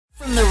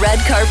From the red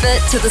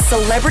carpet to the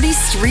celebrity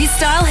street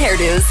style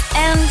hairdos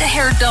and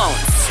hair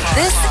don'ts.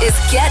 This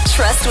is Get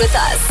Dressed with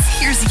Us.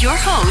 Here's your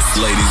host,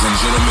 ladies and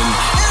gentlemen,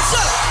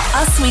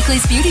 Us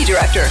Weekly's beauty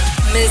director,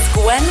 Ms.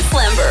 Gwen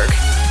Flamberg.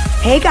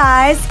 Hey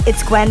guys,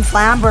 it's Gwen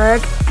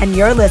Flamberg, and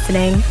you're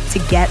listening to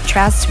Get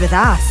Dressed with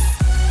Us.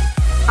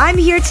 I'm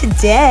here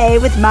today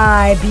with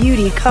my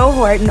beauty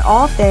cohort in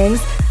all things,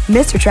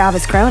 Mr.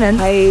 Travis Cronin.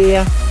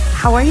 Hi.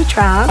 How are you,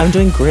 Trav? I'm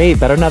doing great.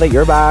 Better now that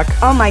you're back.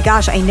 Oh my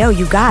gosh, I know,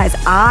 you guys.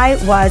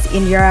 I was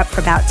in Europe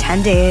for about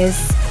 10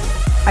 days.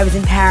 I was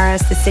in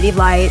Paris, the City of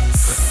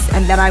Lights,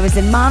 and then I was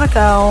in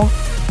Monaco,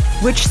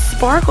 which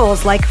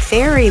sparkles like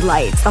fairy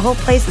lights. The whole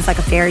place is like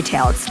a fairy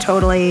tale. It's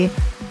totally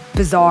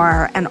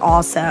bizarre and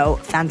also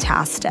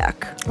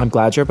fantastic. I'm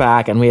glad you're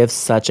back, and we have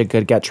such a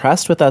good Get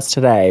Dressed with us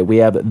today. We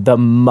have the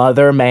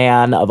mother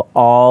man of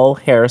all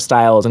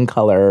hairstyles and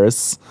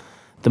colors,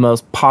 the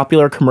most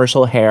popular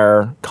commercial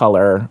hair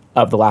color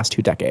of the last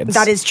 2 decades.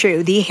 That is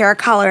true. The hair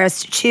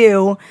colorist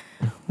to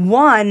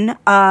one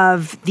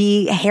of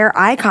the hair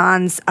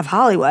icons of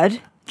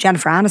Hollywood,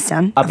 Jennifer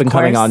Aniston.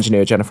 Up-and-coming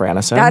ingenue, Jennifer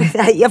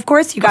Aniston. Of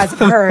course, you guys have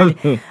heard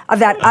of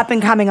that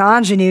up-and-coming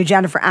ingenue,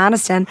 Jennifer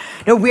Aniston.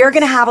 No, we're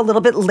going to have a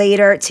little bit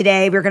later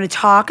today, we're going to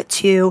talk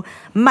to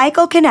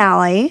Michael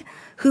Canali,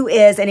 who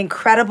is an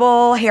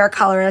incredible hair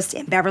colorist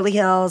in Beverly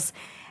Hills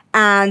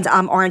and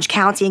Orange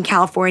County in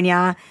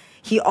California.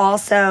 He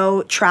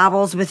also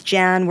travels with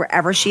Jen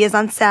wherever she is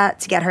on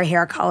set to get her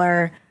hair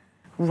color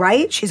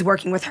right. She's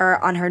working with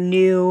her on her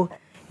new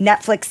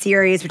Netflix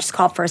series, which is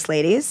called First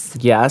Ladies.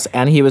 Yes,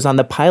 and he was on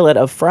the pilot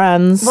of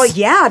Friends. Well,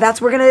 yeah,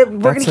 we're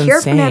gonna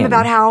hear from him insane.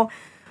 about how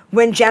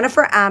when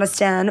Jennifer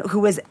Aniston, who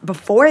was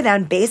before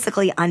then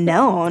basically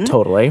unknown,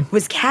 Totally.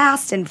 was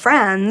cast in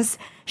Friends,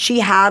 she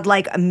had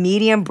like a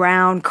medium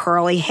brown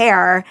curly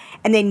hair,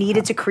 and they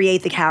needed to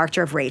create the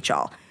character of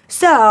Rachel.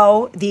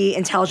 So the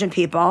intelligent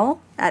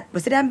people at,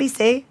 was it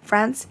NBC,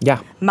 Friends?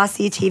 Yeah.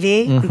 Must-see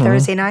TV on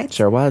Thursday nights?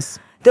 Sure was.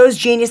 Those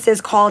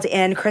geniuses called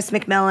in Chris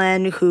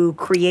McMillan, who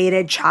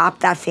created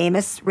Chopped, that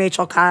famous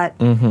Rachel cut,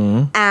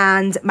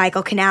 and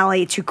Michael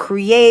Canali to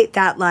create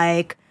that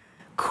like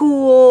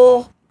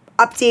cool,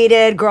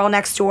 updated girl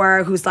next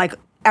door who's like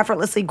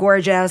effortlessly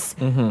gorgeous,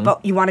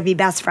 but you want to be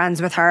best friends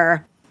with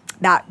her.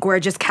 That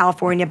gorgeous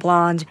California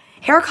blonde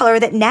hair color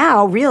that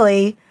now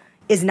really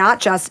is not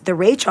just the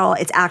Rachel,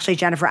 it's actually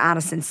Jennifer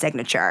Aniston's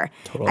signature.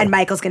 Totally. And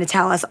Michael's going to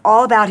tell us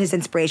all about his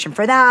inspiration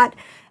for that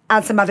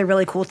and some other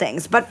really cool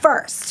things. But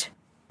first,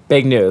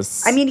 Big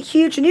news. I mean,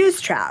 huge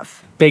news,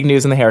 Trav. Big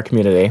news in the hair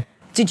community.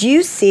 Did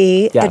you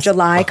see the Yes.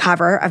 July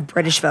cover of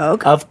British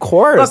Vogue? Of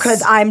course.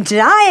 Because I'm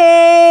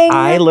dying.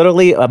 I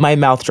literally, my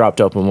mouth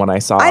dropped open when I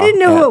saw I didn't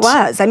know who it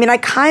was. I mean, I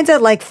kind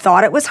of like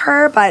thought it was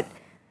her, but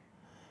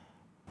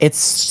It's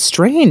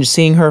strange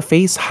seeing her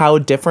face, how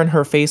different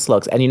her face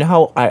looks. And you know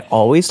how I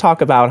always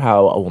talk about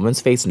how a woman's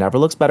face never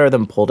looks better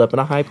than pulled up in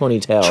a high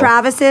ponytail.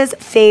 Travis's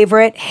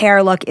favorite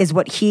hair look is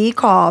what he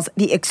calls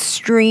the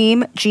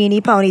extreme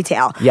genie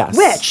ponytail. Yes.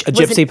 Which a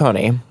gypsy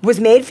pony. was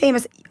made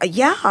famous.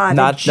 Yeah.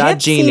 Not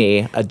genie,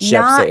 a gypsy.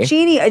 Not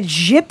genie, a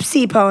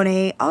gypsy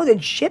pony. Oh, the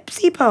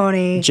gypsy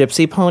pony.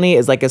 Gypsy pony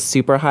is like a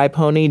super high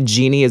pony.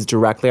 Genie is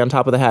directly on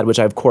top of the head, which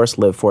I of course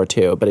live for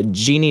too. But a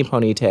genie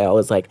ponytail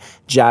is like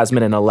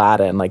Jasmine and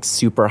Aladdin, like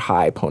super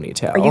high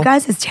ponytail. Are you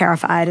guys as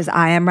terrified as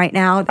I am right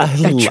now that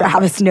love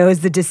Travis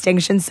knows the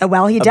distinction so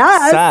well? He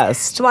does.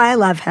 Obsessed. That's why I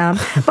love him.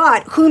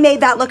 But who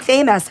made that look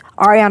famous?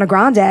 Ariana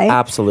Grande.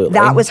 Absolutely.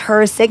 That was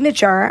her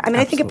signature. I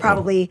mean, I think it Absolutely.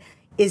 probably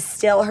is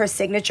still her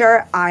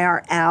signature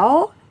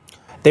IRL.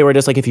 They were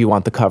just like, if you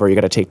want the cover, you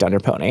got to take down your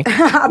pony.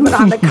 But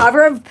on the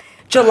cover of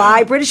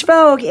July British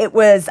Vogue, it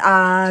was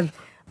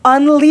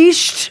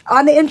unleashed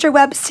on the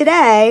interwebs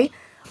today.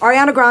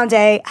 Ariana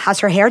Grande has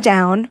her hair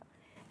down,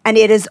 and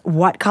it is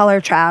what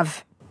color,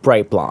 Trav?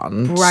 Bright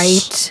blonde.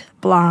 Bright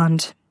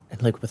blonde.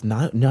 And like with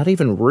not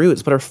even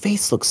roots, but her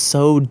face looks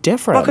so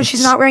different. Well, because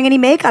she's not wearing any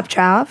makeup,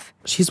 Trav.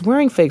 She's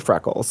wearing fake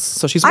freckles,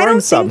 so she's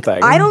wearing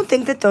something. I don't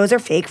think that those are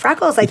fake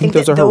freckles. I think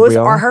those that are her those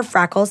real? are her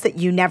freckles that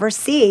you never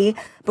see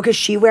because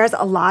she wears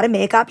a lot of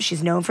makeup.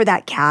 She's known for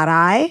that cat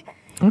eye.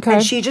 Okay.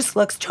 And she just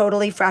looks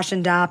totally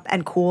freshened up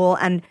and cool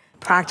and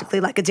practically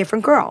like a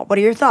different girl. What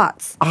are your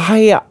thoughts?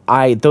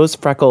 Those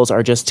freckles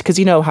are just, because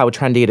you know how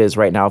trendy it is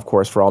right now, of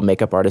course, for all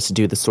makeup artists to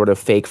do this sort of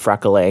fake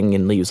freckling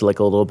and use like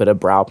a little bit of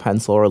brow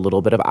pencil or a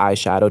little bit of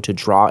eyeshadow to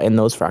draw in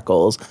those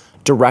freckles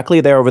directly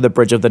there over the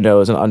bridge of the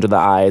nose and under the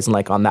eyes and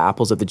like on the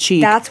apples of the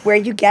cheek. That's where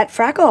you get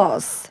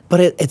freckles.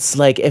 But it's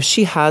like, if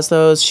she has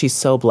those, she's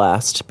so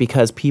blessed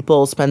because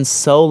people spend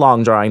so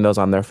long drawing those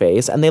on their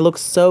face and they look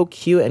so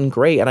cute and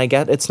great. And I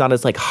get it's not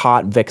as like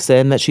hot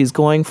vixen that she's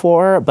going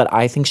for, but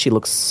I think she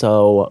looks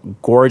so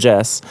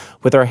gorgeous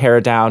with her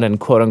hair down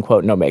and quote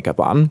unquote no makeup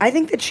on. I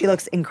think that she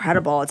looks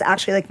incredible. It's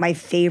actually like my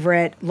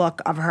favorite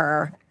look of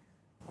her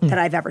that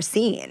I've ever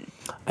seen.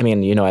 I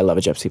mean, you know, I love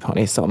a gypsy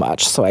pony so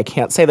much, so I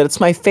can't say that it's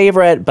my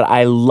favorite, but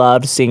I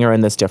loved seeing her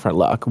in this different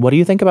look. What do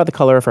you think about the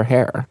color of her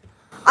hair?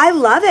 I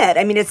love it.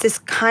 I mean, it's this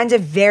kind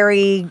of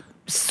very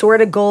sort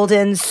of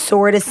golden,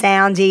 sort of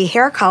sandy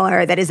hair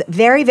color that is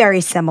very, very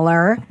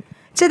similar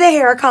to the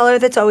hair color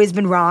that's always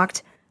been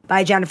rocked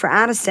by Jennifer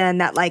Aniston,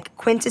 that like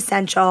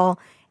quintessential,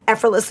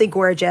 effortlessly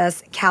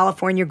gorgeous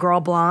California girl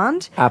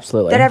blonde.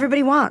 Absolutely. That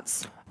everybody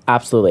wants.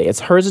 Absolutely.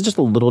 Hers is just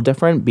a little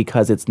different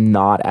because it's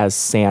not as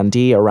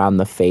sandy around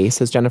the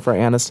face as Jennifer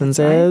Aniston's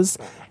is.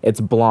 It's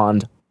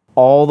blonde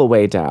all the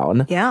way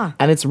down. Yeah.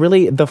 And it's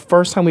really the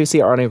first time we see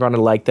Ariana Grande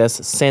like this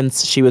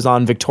since she was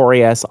on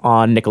Victorious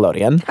on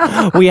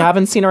Nickelodeon. We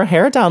haven't seen her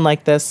hair down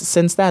like this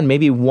since then.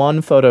 Maybe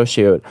one photo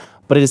shoot.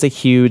 But it is a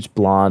huge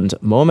blonde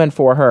moment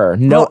for her.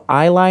 No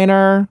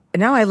eyeliner.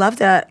 No, I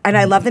loved it. And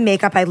I love the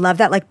makeup. I love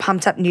that like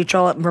pumped up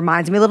neutral. It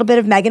reminds me a little bit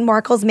of Meghan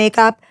Markle's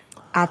makeup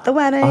at the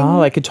wedding.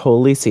 Oh, I could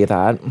totally see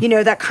that. You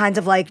know, that kind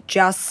of like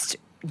just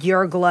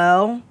your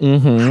glow,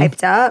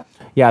 hyped up.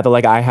 Yeah, the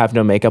like I have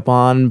no makeup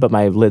on, but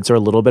my lids are a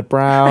little bit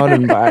brown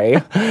and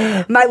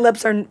my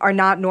lips are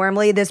not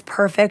normally this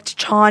perfect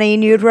tawny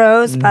nude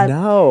rose, but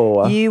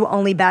you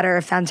only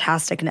better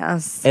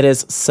fantasticness. It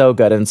is so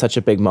good and such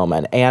a big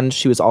moment. And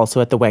she was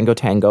also at the Wango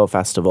Tango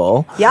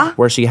Festival. Yeah.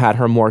 Where she had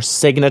her more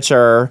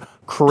signature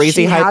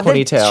crazy high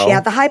ponytail. She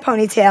had the high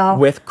ponytail.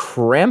 With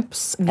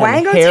crimps and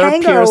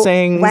hair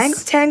piercings. Wango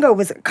Tango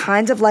was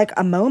kind of like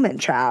a moment,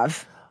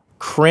 Trav.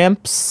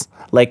 Crimps,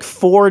 like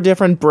 4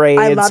 different braids,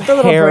 I love the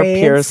little hair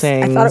braids.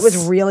 piercings. I thought it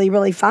was really,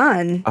 really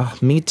fun. Oh,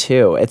 me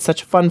too. It's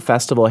such fun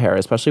festival hair,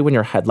 especially when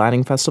you're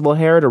headlining festival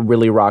hair to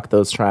really rock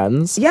those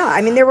trends. Yeah,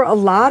 I mean, there were a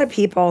lot of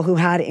people who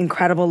had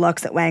incredible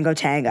looks at Wango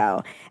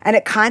Tango. And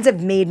it kind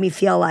of made me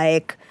feel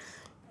like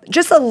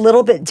just a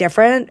little bit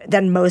different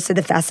than most of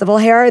the festival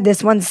hair.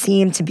 This one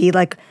seemed to be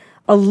like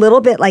a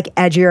little bit like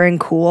edgier and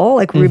cool.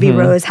 Like Ruby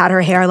Rose had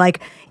her hair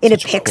like in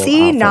such a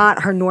pixie, cool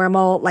not her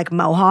normal like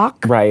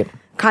mohawk. Right.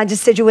 Kind of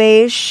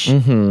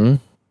situation.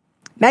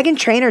 Meghan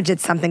Trainor did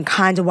something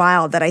kind of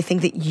wild that I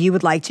think that you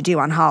would like to do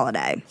on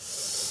holiday.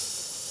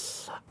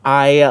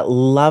 I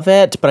love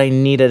it, but I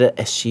needed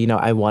it.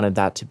 I wanted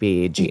that to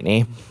be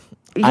Jeannie.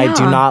 Yeah. I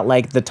do not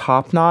like the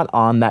top knot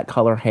on that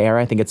color hair.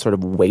 I think it's sort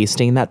of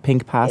wasting that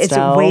pink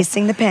pastel. It's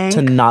wasting the pink.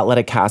 To not let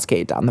it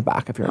cascade down the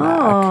back of your neck.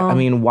 I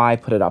mean, why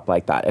put it up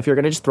like that? If you're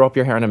going to just throw up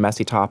your hair in a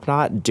messy top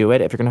knot, do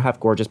it. If you're going to have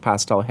gorgeous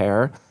pastel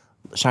hair,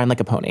 shine like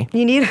a pony.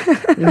 You need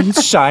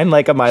shine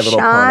like a My Little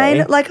Pony.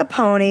 Shine like a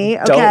pony.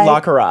 Okay. Don't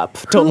lock her up.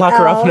 Don't lock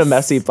her up in a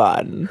messy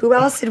bun. Who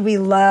else did we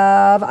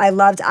love? I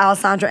loved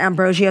Alessandra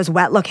Ambrosio's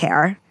wet look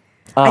hair.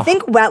 I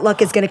think wet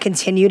look is going to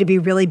continue to be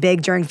really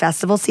big during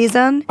festival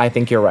season. I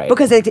think you're right.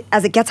 Because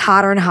as it gets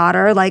hotter and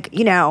hotter, like,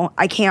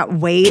 I can't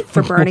wait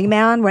for Burning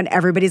Man when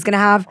everybody's going to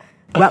have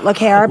wet look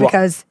hair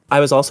because... I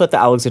was also at the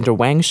Alexander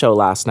Wang show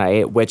last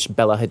night, which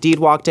Bella Hadid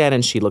walked in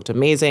and she looked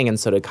amazing, and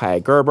so did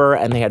Kaya Gerber,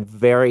 and they had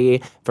very,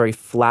 very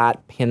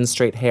flat, pin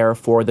straight hair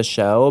for the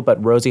show,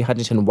 but Rosie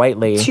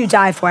Huntington-Whiteley... To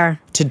die for.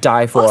 To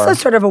die for. Also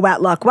sort of a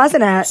wet look,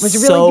 wasn't it? It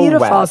was so really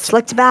beautiful, wet.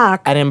 slicked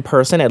back. And in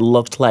person, it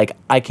looked like,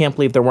 I can't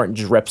believe there weren't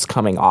drips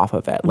coming off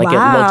of it. Like,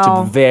 wow. It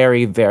looked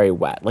very, very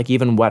wet, like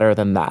even wetter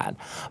than that.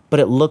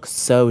 But it looks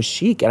so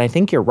chic, and I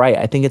think you're right.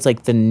 I think it's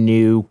like the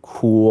new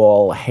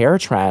cool hair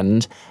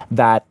trend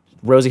that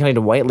Rosie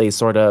Huntington-Whiteley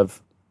sort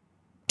of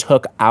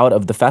took out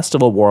of the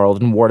festival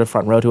world and wore to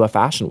front row to a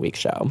Fashion Week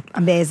show.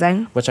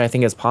 Amazing. Which I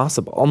think is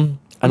possible.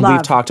 And Love.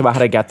 We've talked about how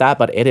to get that,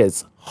 but it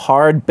is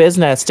hard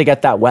business to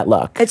get that wet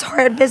look. It's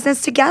hard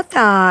business to get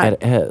that.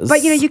 It is.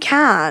 But, you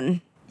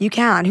can. You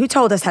can. Who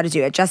told us how to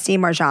do it?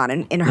 Justine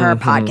Marjan in her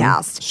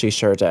podcast. She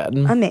sure did.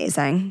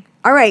 Amazing.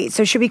 All right,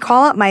 so should we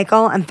call up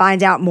Michael and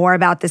find out more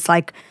about this,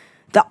 like,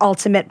 the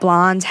ultimate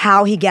blonde,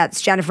 how he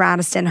gets Jennifer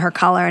Aniston her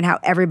color and how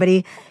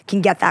everybody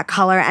can get that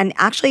color? And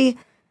actually...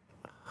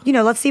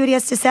 let's see what he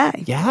has to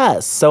say.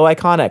 Yes, so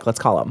iconic. Let's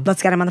call him.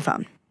 Let's get him on the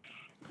phone.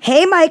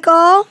 Hey,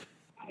 Michael.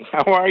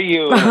 How are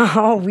you?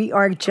 Oh, we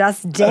are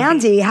just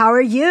dandy. How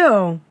are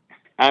you?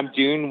 I'm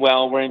doing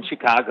well. We're in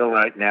Chicago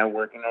right now,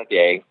 working our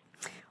day.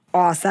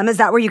 Awesome. Is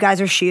that where you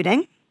guys are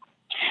shooting?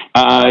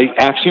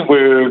 Actually,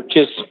 we're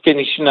just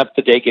finishing up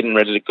the day, getting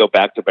ready to go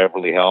back to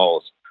Beverly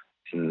Hills,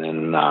 and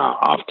then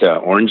off to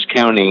Orange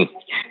County.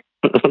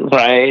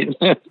 Right.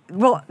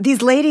 Well,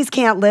 these ladies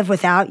can't live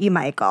without you,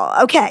 Michael.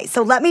 Okay,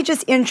 so let me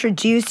just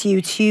introduce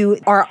you to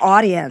our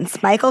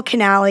audience. Michael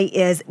Canali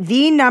is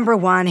the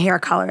 #1 hair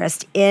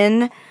colorist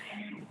in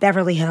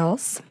Beverly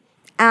Hills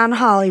and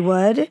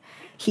Hollywood.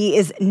 He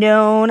is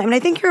known, I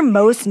think you're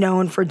most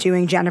known for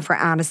doing Jennifer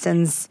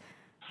Aniston's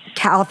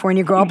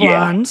California Girl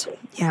Blonde.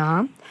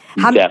 Yeah.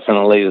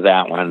 Definitely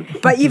that one.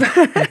 But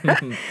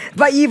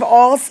you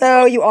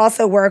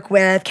also work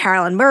with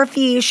Carolyn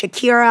Murphy,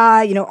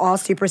 Shakira, all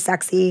super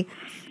sexy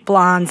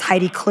blondes,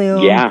 Heidi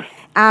Klum. Yeah.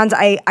 And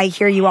I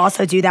hear you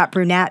also do that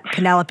brunette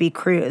Penelope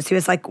Cruz, who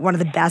is like one of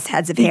the best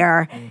heads of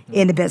hair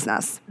in the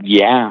business.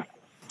 Yeah.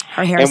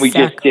 Her hair and we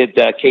sick. just did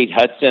Kate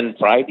Hudson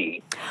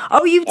Friday.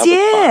 Oh, you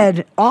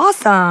did?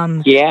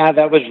 Awesome. Yeah,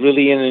 that was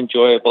really an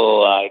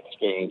enjoyable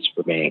experience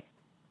for me.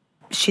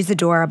 She's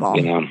adorable.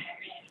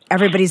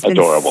 Everybody's been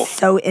adorable.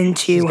 So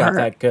into She's her. got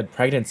that good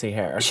pregnancy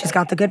hair. She's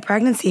got the good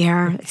pregnancy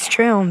hair. It's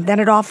true. Then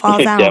it all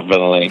falls out.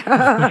 Definitely.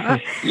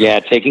 Yeah,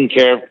 taking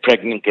care of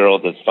pregnant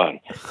girls is fun.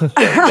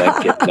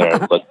 Getting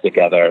their look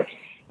together.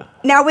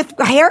 Now, with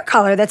hair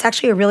color, that's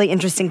actually a really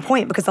interesting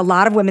point because a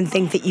lot of women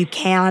think that you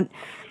can't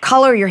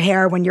color your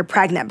hair when you're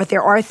pregnant, but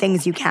there are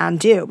things you can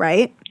do,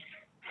 right?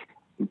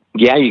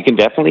 Yeah, you can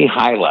definitely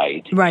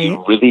highlight. Right.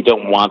 You really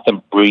don't want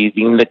them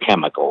breathing the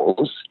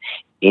chemicals,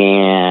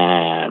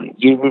 and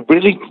you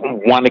really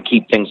want to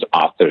keep things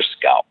off their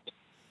scalp.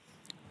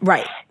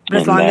 Right. But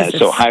as And, long as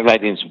so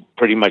highlighting is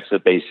pretty much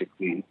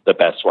basically the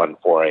best one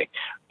for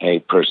a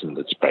person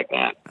that's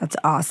pregnant. That's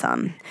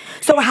awesome.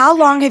 So how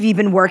long have you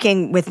been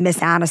working with Miss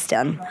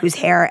Aniston, whose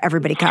hair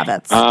everybody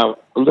covets? A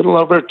little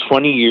over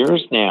 20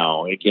 years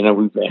now. You know,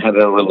 we've had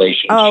a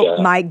relationship.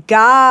 Oh, my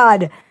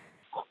God.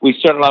 We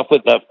started off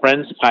with a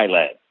Friends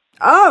pilot.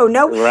 Oh,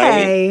 no way.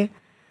 Right?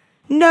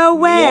 No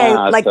way.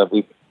 Yeah, like, so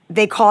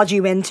they called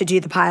you in to do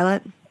the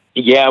pilot?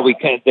 Yeah,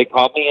 they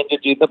called me in to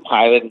do the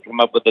pilot and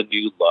come up with a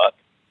new look.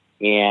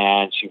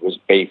 And she was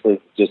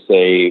basically just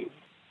a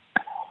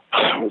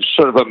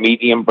sort of a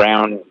medium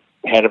brown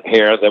head of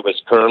hair that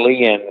was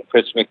curly. And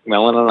Chris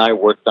McMillan and I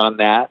worked on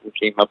that and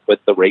came up with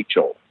the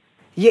Rachel.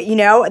 You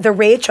know, the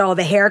Rachel,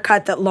 the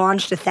haircut that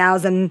launched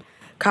 1,000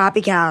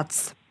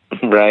 copycats.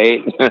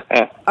 Right.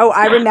 Oh,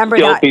 I remember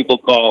Still that. people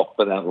call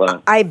for that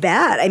look. I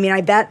bet. I mean,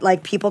 I bet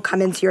like people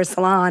come into your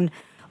salon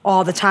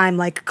all the time,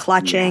 like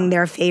clutching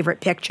their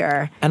favorite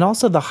picture. And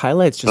also the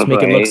highlights just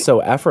make it look so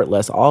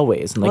effortless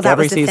always. And like Well,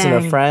 every was the season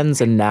of thing. Friends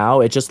and now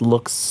it just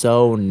looks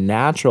so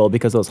natural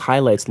because those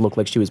highlights look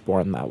like she was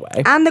born that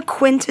way. And the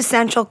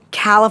quintessential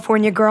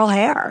California girl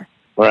hair.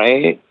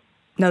 Right.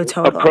 No,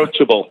 totally.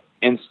 Approachable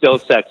and still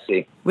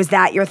sexy. Was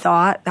that your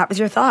thought? That was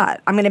your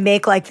thought. I'm going to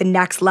make like the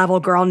next level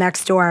girl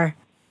next door.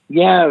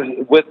 Yeah,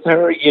 with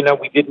her, you know,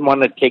 we didn't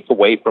want to take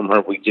away from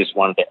her. We just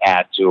wanted to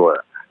add to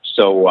her.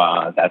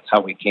 So that's how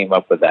we came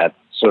up with that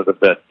sort of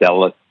the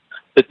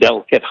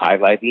delicate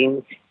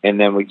highlighting. And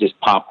then we just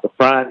popped the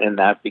front, and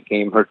that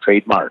became her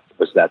trademark,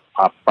 was that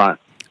pop front.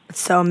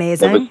 It's so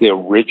amazing. It was the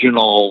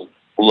original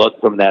look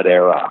from that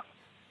era.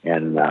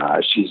 And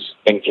she's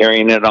been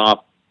carrying it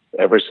off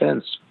ever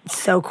since.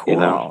 So cool. You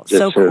know, just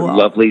so her cool.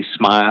 lovely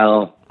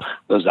smile,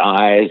 those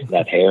eyes,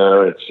 that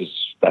hair. It's just,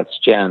 that's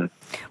Jen.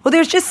 Well,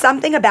 there's just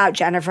something about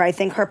Jennifer. I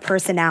think her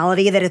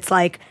personality that it's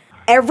like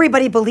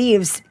everybody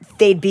believes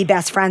they'd be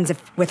best friends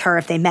with her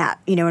if they met,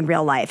 you know, in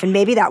real life. And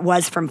maybe that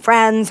was from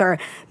Friends, or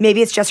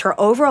maybe it's just her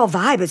overall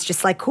vibe. It's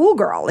just like cool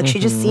girl. Like she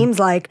just seems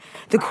like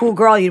the cool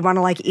girl you'd want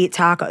to like eat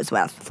tacos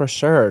with. For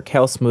sure.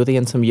 Kale smoothie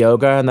and some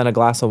yoga and then a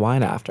glass of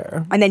wine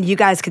after. And then you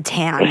guys could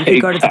tan. You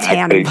could go to the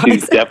tanning Exactly.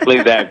 place. She's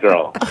definitely that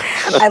girl.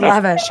 I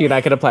love it. She and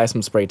I could apply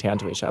some spray tan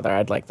to each other.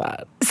 I'd like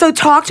that. So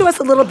talk to us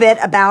a little bit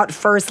about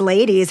First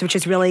Ladies, which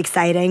is really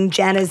exciting.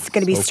 Jen is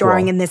going to be So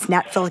starring cool. in this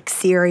Netflix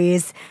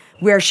series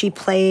where she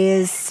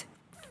plays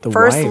The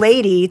First wife.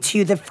 Lady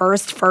to the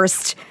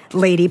first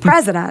Lady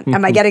President.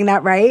 Am I getting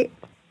that right?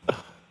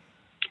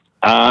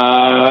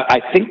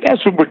 I think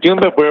that's what we're doing,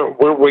 but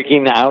we're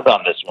working out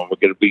on this one. We're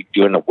going to be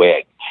doing a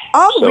wig.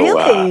 Oh, So,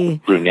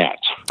 really? Brunette.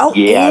 Oh,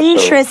 yeah,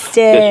 interesting.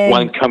 So this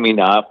one coming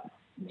up.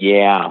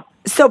 Yeah.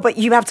 So, but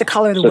you have to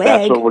color the So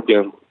that's wig. what we're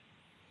doing.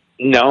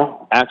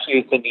 No, actually,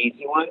 it's an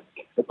easy one,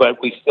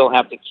 but we still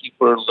have to keep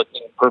her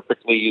looking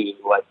perfectly.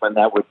 Like when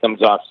that wig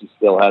comes off, she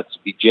still has to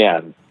be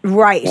Jen.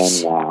 Right.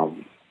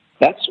 And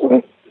that's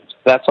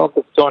all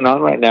that's going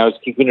on right now is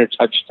keeping her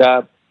touched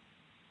up,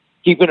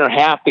 keeping her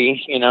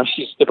happy. You know,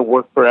 she's going to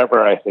work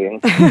forever, I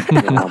think.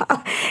 You know.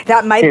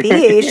 That might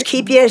be.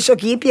 She'll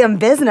keep you in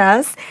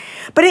business.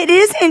 But it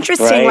is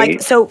interesting. Right.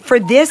 Like, so for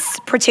this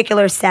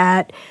particular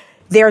set,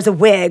 there's a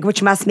wig,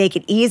 which must make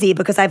it easy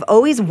because I've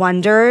always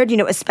wondered, you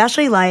know,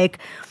 especially like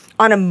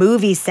on a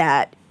movie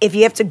set, if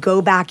you have to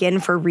go back in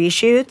for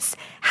reshoots,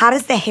 how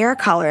does the hair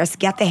colorist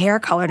get the hair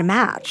color to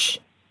match?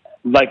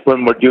 Like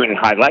when we're doing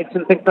highlights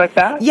and things like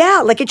that?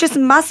 Yeah, like it just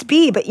must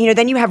be. But, you know,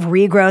 then you have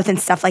regrowth and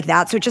stuff like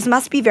that. So it just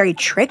must be very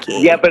tricky.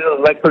 Yeah, but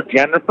like for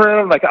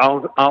Jennifer, like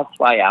I'll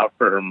fly out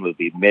for her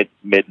movie, mid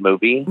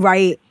movie.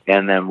 Right.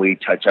 And then we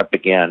touch up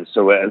again.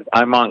 So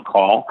I'm on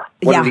call.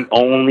 One of Yeah. the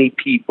only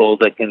people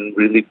that can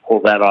really pull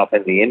that off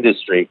in the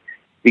industry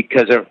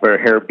because of her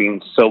hair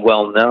being so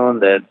well known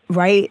that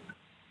Right.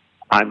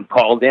 I'm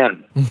called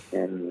in.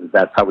 And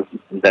that's how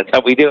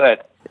we do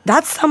it.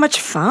 That's so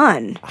much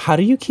fun. How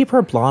do you keep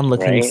her blonde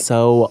looking Right.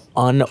 so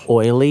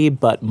unoily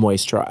but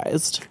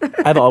moisturized?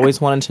 I've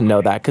always wanted to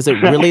know that because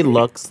it really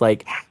looks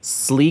like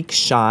sleek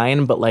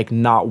shine, but like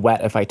not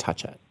wet if I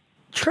touch it.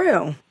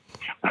 True.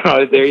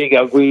 Oh, there you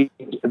go. We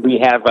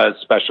have a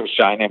special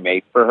shine I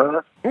made for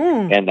her,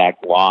 and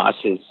that gloss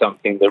is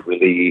something that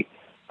really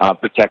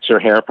protects her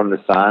hair from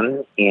the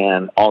sun.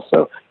 And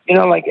also, you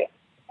know, like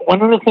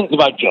one of the things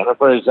about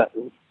Jennifer is that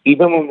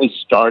even when we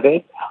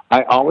started,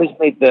 I always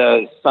made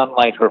the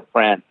sunlight her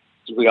friend.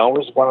 So we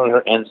always wanted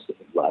her instant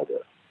lighter.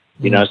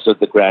 You know, so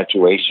the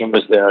graduation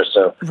was there.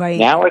 So Right.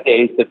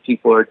 nowadays that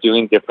people are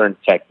doing different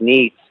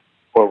techniques,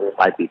 or we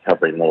might be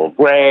covering a little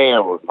gray,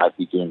 or we might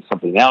be doing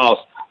something else,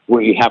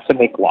 where you have to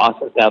make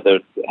glosses now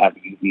that have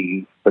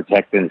UV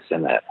protectants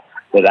in it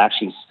that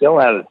actually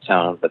still add a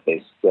tone, but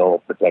they still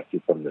protect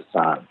you from the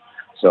sun.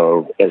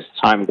 So as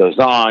time goes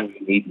on,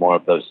 you need more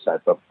of those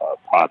type of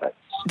products.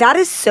 That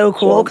is so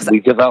cool because we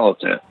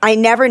developed it. I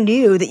never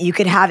knew that you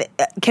could have.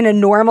 Can a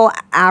normal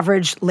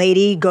average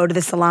lady go to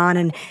the salon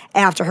and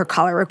after her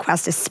color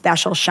request a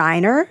special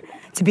shiner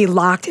to be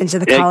locked into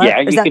the color? Yeah,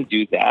 you can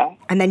do that.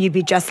 And then you'd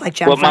be just like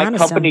Jennifer Well, my Aniston.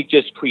 company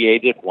just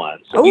created one.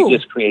 So we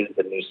just created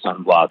the new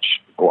sunblock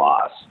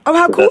gloss. Oh,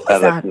 how cool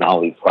is that?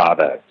 Nolly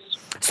products.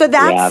 So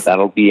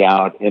that'll be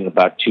out in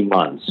about 2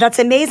 months. That's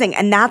amazing.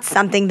 And that's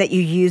something that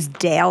you use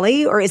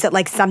daily? Or is it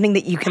like something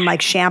that you can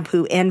like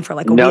shampoo in for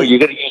like a week? No, you're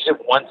going to use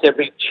it once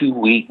every 2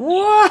 weeks.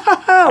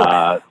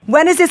 Whoa!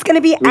 When is this going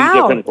to be 3 out?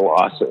 different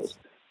glosses.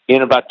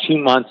 In about 2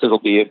 months, it'll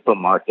be for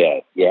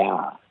market.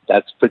 Yeah,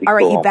 that's pretty cool. All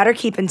right, you better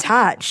keep in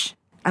touch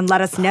and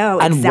let us know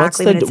and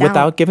exactly when it's without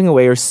out. giving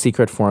away your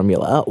secret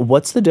formula,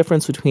 what's the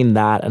difference between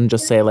that and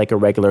just say like a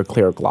regular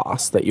clear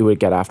gloss that you would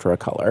get after a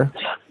color?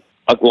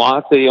 A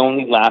gloss, they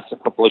only last a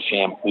couple of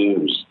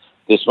shampoos.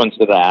 This one's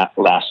going to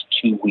last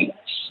 2 weeks.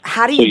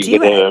 How do you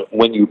do it?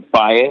 When you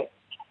buy it,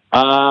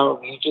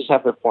 you just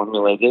have it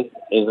formulated.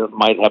 It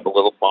might have a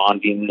little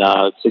bonding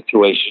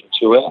situation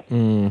to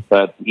it,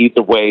 but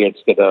either way,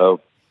 it's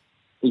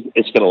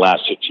gonna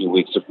last you 2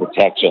 weeks of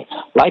protection.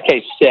 Like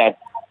I said,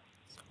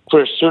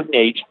 for certain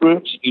age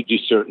groups, you do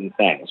certain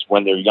things.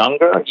 When they're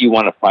younger, you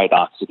want to fight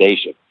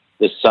oxidation.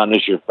 The sun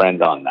is your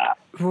friend on that.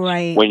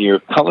 Right. When you're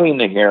coloring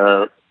the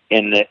hair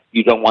and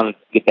you don't want to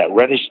get that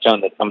reddish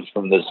tone that comes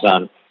from the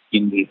sun,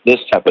 you need this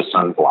type of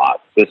sunblock.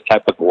 This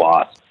type of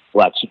gloss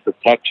will actually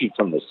protect you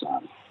from the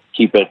sun,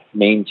 keep it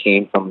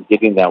maintained from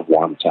getting that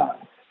warm tone.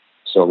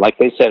 So like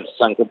I said,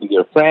 sun can be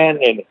your friend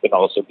and it can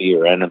also be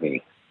your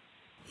enemy.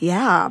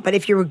 Yeah, but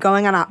if you were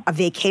going on a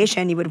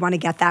vacation, you would want to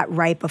get that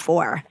right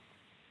before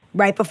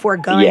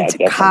going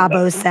to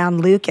Cabo San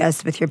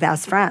Lucas with your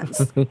best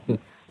friends.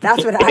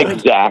 That's what I would.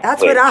 Exactly.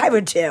 That's what I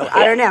would do. Yeah.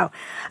 I don't know.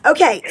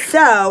 Okay,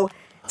 so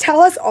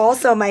tell us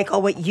also,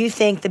 Michael, what you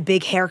think the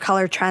big hair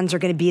color trends are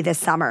going to be this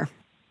summer.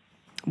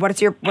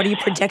 What are you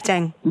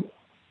predicting?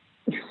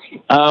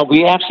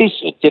 We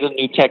actually did a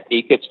new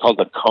technique. It's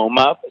called a comb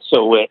up.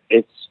 So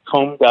it's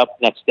combed up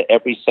next to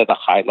every set of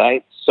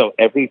highlights. So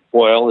every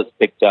foil is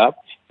picked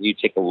up. You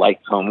take a light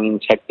combing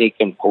technique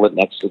and pull it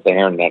next to the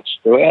hair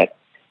next to it.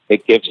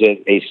 It gives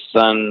it a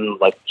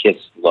sun-like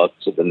kissed look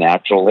to the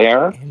natural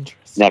hair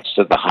next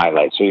to the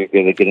highlight. So you're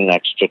going to get an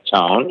extra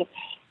tone.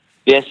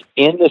 This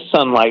in the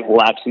sunlight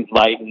will actually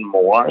lighten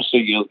more, so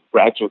you'll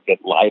gradually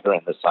get lighter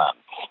in the sun.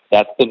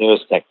 That's the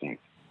newest technique.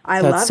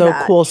 I love that. That's so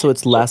cool. So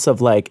it's less of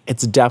like,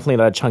 it's definitely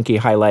not a chunky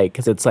highlight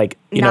because it's like,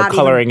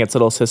 coloring its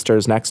little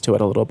sisters next to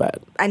it a little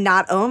bit. And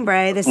not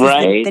ombre. This is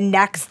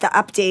the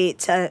update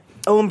to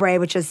ombre,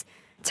 which is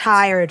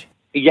tired.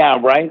 Yeah,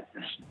 right?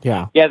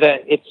 Yeah. Yeah,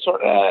 it's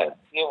sort of,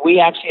 we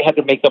actually had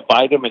to make a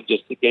vitamin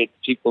just to get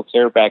people's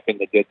hair back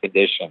into good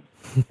condition,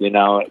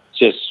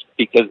 just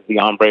because the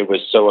ombre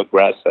was so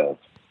aggressive.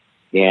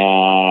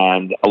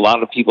 And a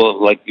lot of people,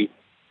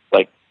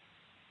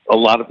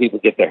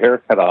 get their hair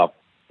cut off,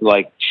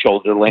 like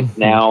shoulder length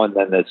now, and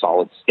then it's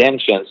all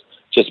extensions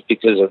just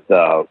because of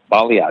the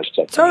balayage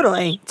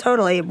technique.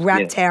 Totally.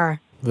 Wrecked hair.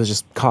 It was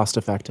just cost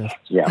effective.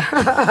 Yeah.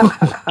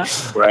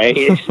 Right.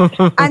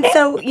 And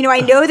so,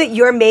 I know that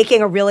you're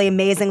making a really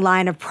amazing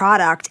line of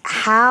product.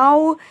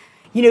 How,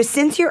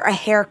 since you're a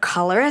hair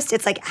colorist,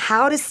 it's like,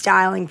 how does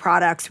styling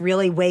products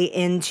really weigh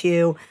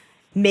into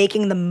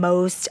making the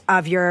most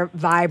of your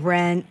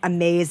vibrant,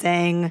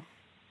 amazing,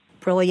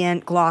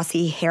 brilliant,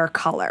 glossy hair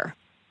color?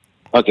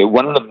 Okay,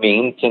 one of the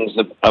main things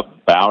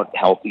about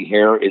healthy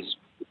hair is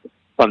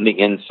from the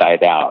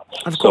inside out.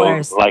 Of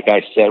course. So, like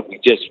I said, we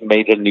just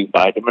made a new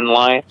vitamin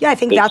line. Yeah, I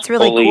think that's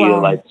really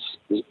cool.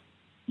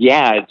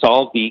 It's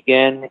all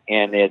vegan,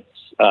 and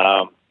it's,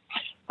 I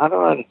don't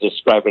know how to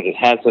describe it. It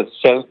has a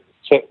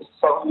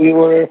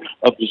cellular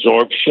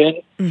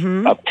absorption,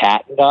 a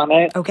patent on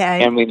it.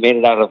 Okay. And we made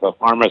it out of a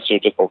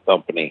pharmaceutical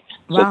company.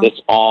 Wow. So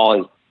this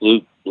all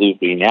is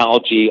blue-green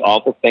algae,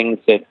 all the things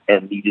that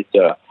are needed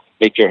to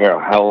make your hair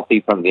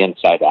healthy from the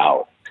inside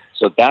out.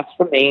 So that's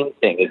the main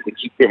thing, is to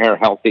keep your hair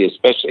healthy,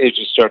 especially as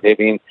you start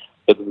hitting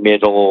the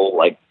middle,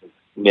 like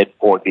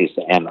mid-40s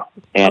and up.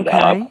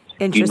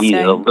 You need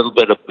a little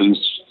bit of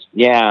boost.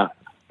 Yeah.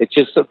 It's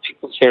just so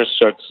people's hair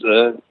starts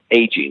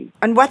aging.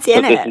 And what's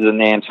in it? This is an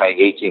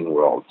anti-aging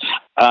world.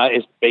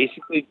 It's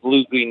basically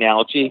blue-green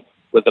algae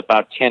with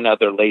about 10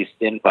 other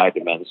laced-in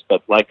vitamins.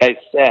 But like I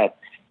said,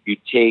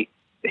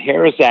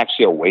 hair is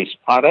actually a waste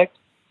product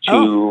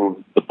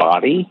to the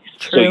body.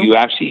 True. So you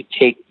actually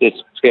take this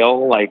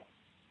pill like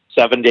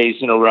 7 days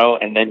in a row,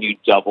 and then you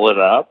double it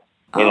up,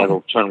 and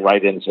it'll turn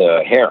right into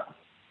hair.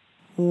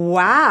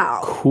 Wow.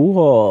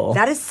 Cool.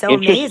 That is so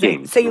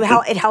amazing. So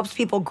it helps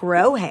people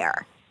grow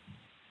hair.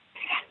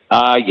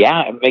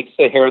 It makes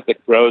the hair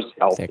that grows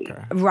healthy.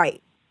 Thicker.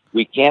 Right.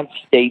 We can't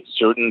state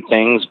certain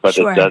things, but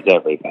it does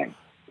everything.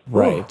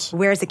 Right. Ooh,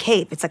 wears a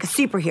cape. It's like a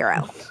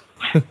superhero.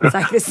 It's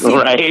like the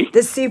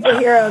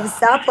superhero of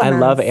supplements. I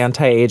love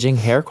anti-aging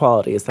hair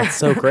qualities. That's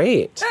so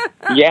great.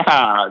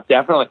 Yeah,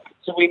 definitely.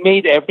 So we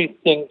made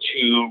everything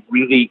to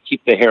really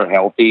keep the hair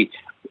healthy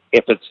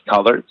if it's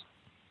colored.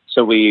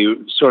 So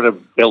we sort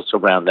of built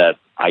around that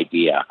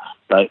idea.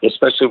 But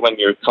especially when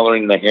you're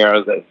coloring the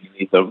hair, that you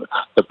need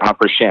the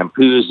proper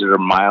shampoos that are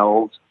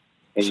mild,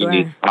 and you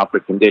need proper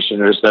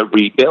conditioners that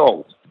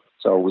rebuild.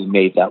 So we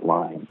made that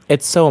line.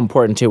 It's so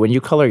important, too. When you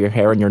color your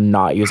hair and you're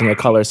not using a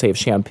color-safe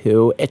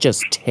shampoo, it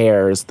just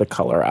tears the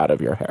color out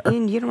of your hair.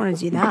 You don't want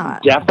to do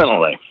that.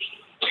 Definitely.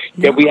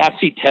 No. Yeah, we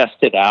actually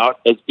tested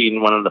out as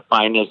being one of the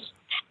finest,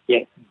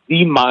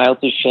 the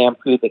mildest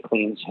shampoo that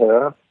cleans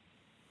hair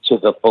to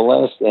the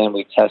fullest, and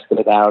we tested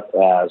it out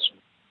as,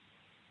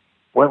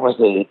 what was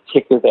it? It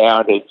ticked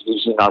out as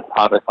using our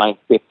product line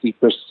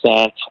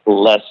 50%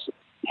 less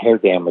hair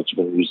damage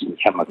when using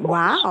chemicals.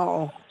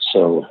 Wow.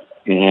 So,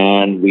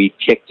 and we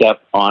ticked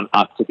up on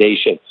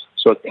oxidation.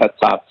 So it cuts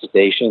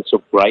oxidation,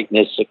 so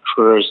brightness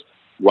occurs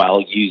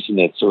while using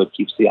it, so it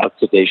keeps the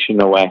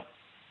oxidation away.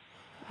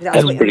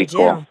 That's pretty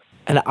cool.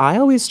 And I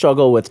always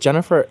struggle with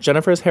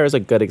Jennifer's hair is a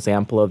good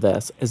example of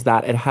this, is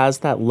that it has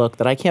that look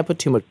that I can't put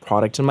too much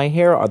product in my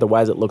hair,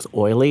 otherwise it looks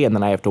oily, and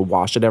then I have to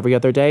wash it every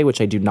other day,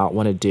 which I do not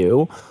want to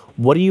do.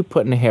 What do you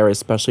put in hair,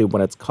 especially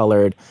when it's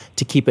colored,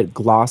 to keep it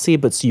glossy,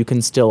 but so you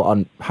can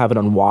still have it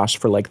unwashed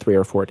for like 3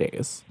 or 4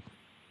 days?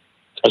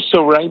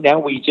 So right now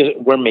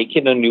we're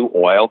making a new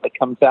oil that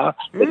comes out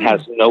that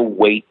has no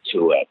weight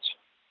to it.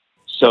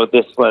 So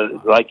this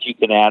was like you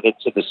can add it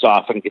to the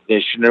softened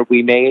conditioner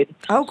we made.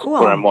 Oh, cool!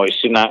 For a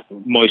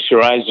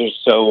moisturizer.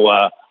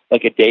 So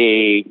like a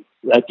day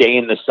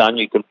in the sun,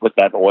 you can put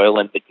that oil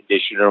in the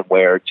conditioner and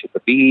wear it to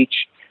the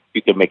beach.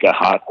 You can make a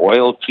hot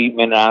oil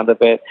treatment out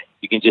of it.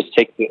 You can just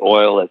take the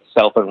oil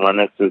itself and run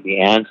it through the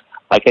ends.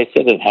 Like I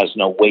said, it has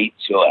no weight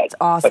to it. That's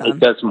awesome. But it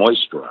does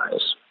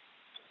moisturize.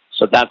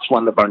 So that's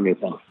one of our new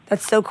things.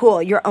 That's so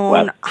cool. Your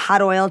own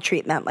hot oil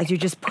treatment. Like you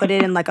just put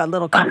it in like a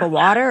little cup of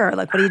water, or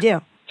like what do you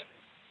do?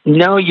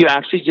 No, you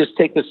actually just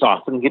take the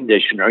softened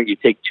conditioner. You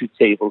take 2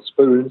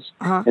 tablespoons,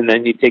 and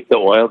then you take the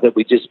oil that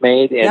we just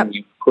made, and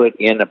you put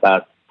in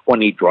about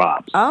 20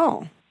 drops.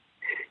 Oh.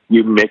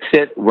 You mix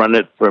it, run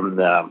it from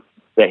the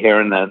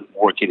hair, and then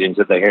work it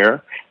into the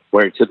hair.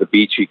 Wear it to the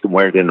beach. You can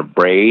wear it in a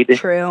braid.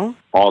 True.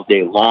 All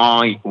day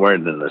long. You can wear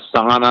it in the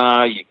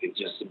sauna. You can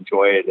just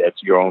enjoy it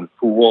at your own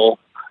pool.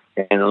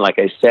 And like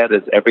I said,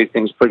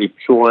 everything's pretty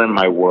pure in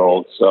my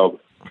world, so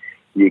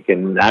you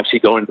can actually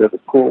go into the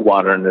cool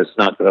water and it's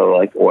not going to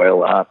like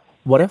oil up.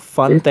 What a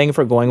fun thing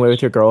for going away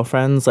with your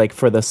girlfriends, like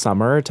for the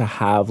summer, to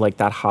have like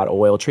that hot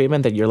oil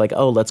treatment that you're like,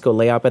 oh, let's go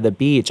lay out by the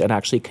beach and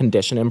actually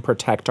condition and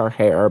protect our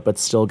hair, but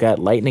still get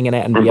lightening in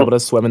it and be able to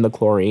swim in the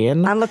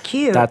chlorine. And look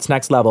cute. That's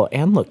next level.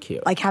 And look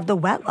cute. Like have the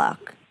wet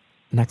look.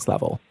 Next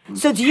level.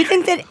 So do you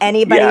think that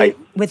anybody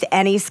with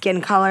any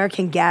skin color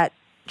can get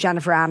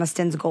Jennifer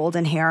Aniston's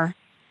golden hair?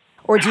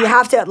 Or do you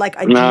have to like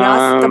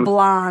adjust the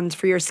blonde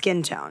for your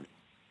skin tone?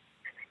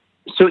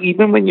 So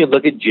even when you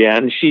look at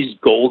Jen, she's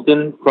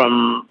golden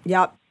from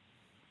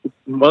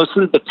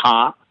mostly the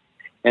top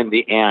and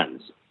the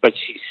ends, but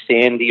she's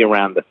sandy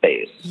around the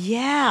face.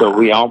 Yeah. So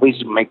we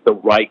always make the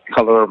right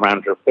color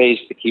around her face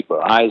to keep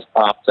her eyes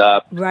popped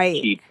up.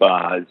 Right. Keep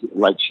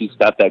like she's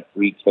got that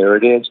Greek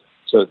heritage,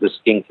 so the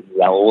skin can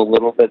yellow a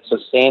little bit. So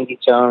sandy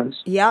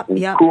tones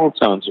and cool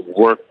tones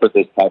work for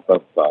this type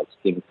of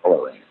skin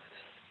coloring.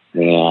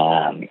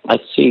 And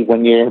let's see,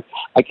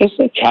 I guess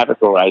they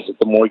categorize it,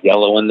 the more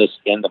yellow in the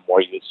skin, the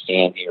more you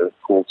sandy or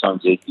cool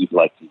tones that you'd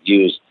like to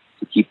use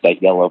to keep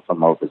that yellow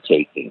from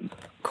overtaking.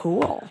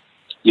 Cool.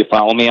 You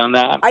follow me on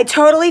that? I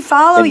totally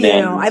follow you.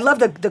 I love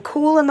the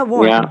cool and the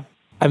warm. Yeah.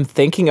 I'm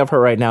thinking of her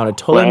right now, and it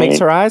totally makes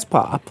her eyes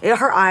pop.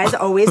 Her eyes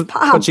always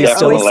pop. But she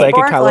still looks like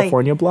a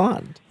California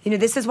blonde. You know,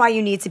 this is why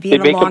you need to be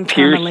in a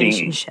long-term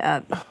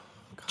relationship.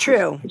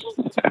 True.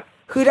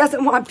 Who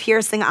doesn't want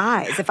piercing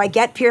eyes? If I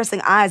get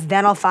piercing eyes,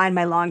 then I'll find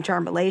my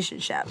long-term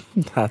relationship.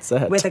 That's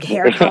it. With a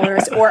hair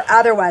colorist or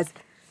otherwise.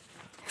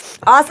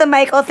 Awesome,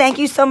 Michael. Thank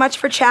you so much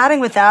for chatting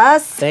with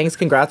us. Thanks.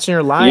 Congrats on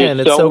your lion.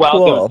 You're it's so welcome.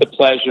 Cool. It's a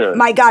pleasure.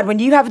 My God, when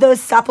you have those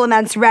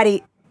supplements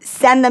ready,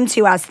 send them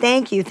to us.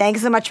 Thank you.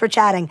 Thanks so much for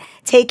chatting.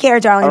 Take care,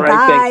 darling. All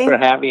right, bye. Thanks for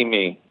having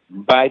me.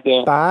 Bye,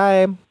 Dan.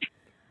 Bye.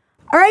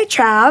 All right,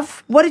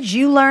 Trav, what did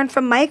you learn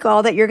from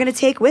Michael that you're going to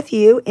take with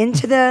you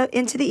into the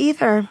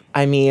ether?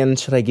 I mean,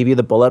 should I give you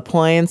the bullet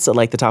points at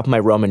like the top of my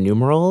Roman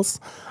numerals?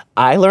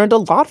 I learned a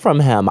lot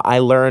from him. I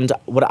learned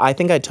what I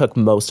think I took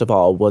most of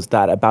all was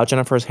that about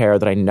Jennifer's hair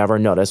that I never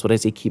noticed. What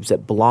is he keeps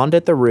it blonde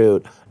at the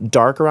root,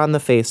 dark around the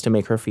face to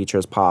make her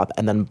features pop,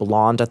 and then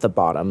blonde at the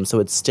bottom. So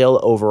it's still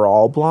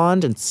overall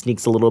blonde and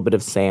sneaks a little bit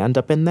of sand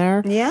up in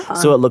there. Yeah.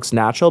 So it looks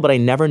natural, but I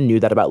never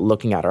knew that about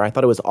looking at her. I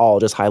thought it was all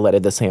just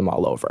highlighted the same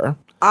all over.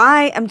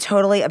 I am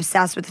totally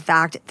obsessed with the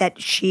fact that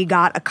she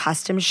got a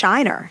custom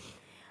shiner.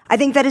 I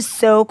think that is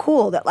so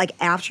cool that like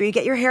after you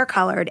get your hair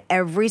colored,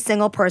 every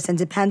single person,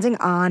 depending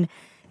on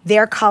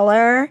their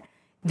color,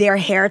 their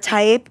hair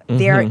type,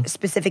 their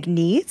specific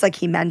needs, like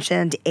he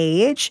mentioned,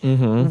 age.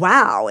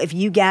 Wow, if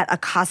you get a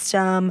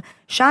custom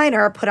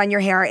shiner put on your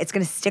hair, it's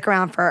going to stick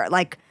around for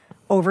like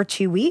over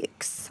 2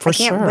 weeks. For I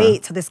can't sure.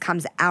 wait till this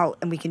comes out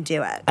and we can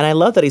do it. And I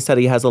love that he said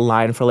he has a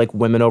line for like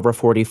women over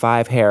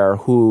 45 hair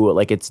who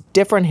like it's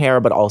different hair,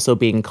 but also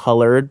being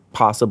colored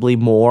possibly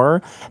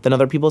more than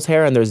other people's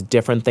hair. And there's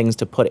different things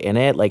to put in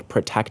it, like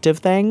protective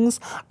things.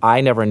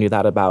 I never knew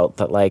that about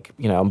that, like,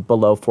 you know,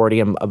 below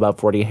 40 and above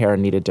 40 hair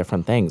needed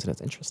different things. And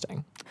it's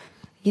interesting.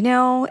 You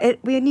know,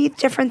 we need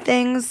different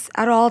things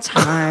at all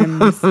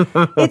times.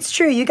 It's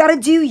true. You got to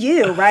do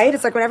you, right?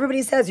 It's like when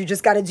everybody says you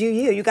just got to do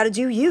you. You got to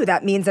do you.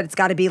 That means that it's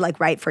got to be like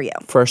right for you.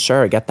 For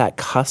sure. Get that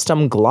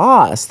custom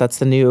gloss. That's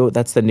the new.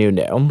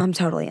 I'm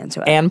totally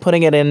into it. And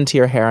putting it into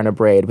your hair in a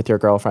braid with your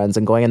girlfriends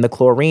and going in the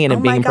chlorine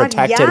and being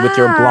protected with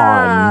your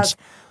blonde.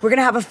 We're going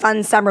to have a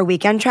fun summer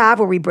weekend, Trav,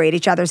 where we braid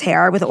each other's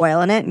hair with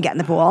oil in it and get in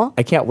the pool.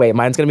 I can't wait.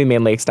 Mine's going to be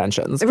mainly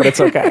extensions, but it's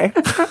okay.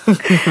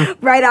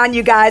 Right on,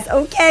 you guys.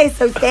 Okay,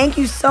 so thank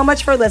you so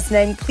much for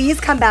listening.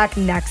 Please come back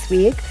next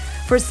week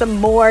for some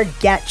more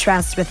Get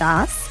Dressed with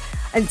us.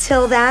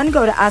 Until then,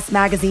 go to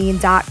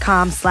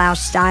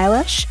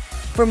usmagazine.com/stylish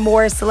for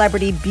more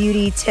celebrity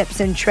beauty tips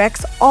and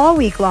tricks all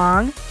week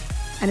long.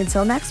 And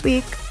until next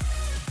week,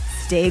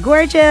 stay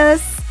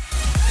gorgeous.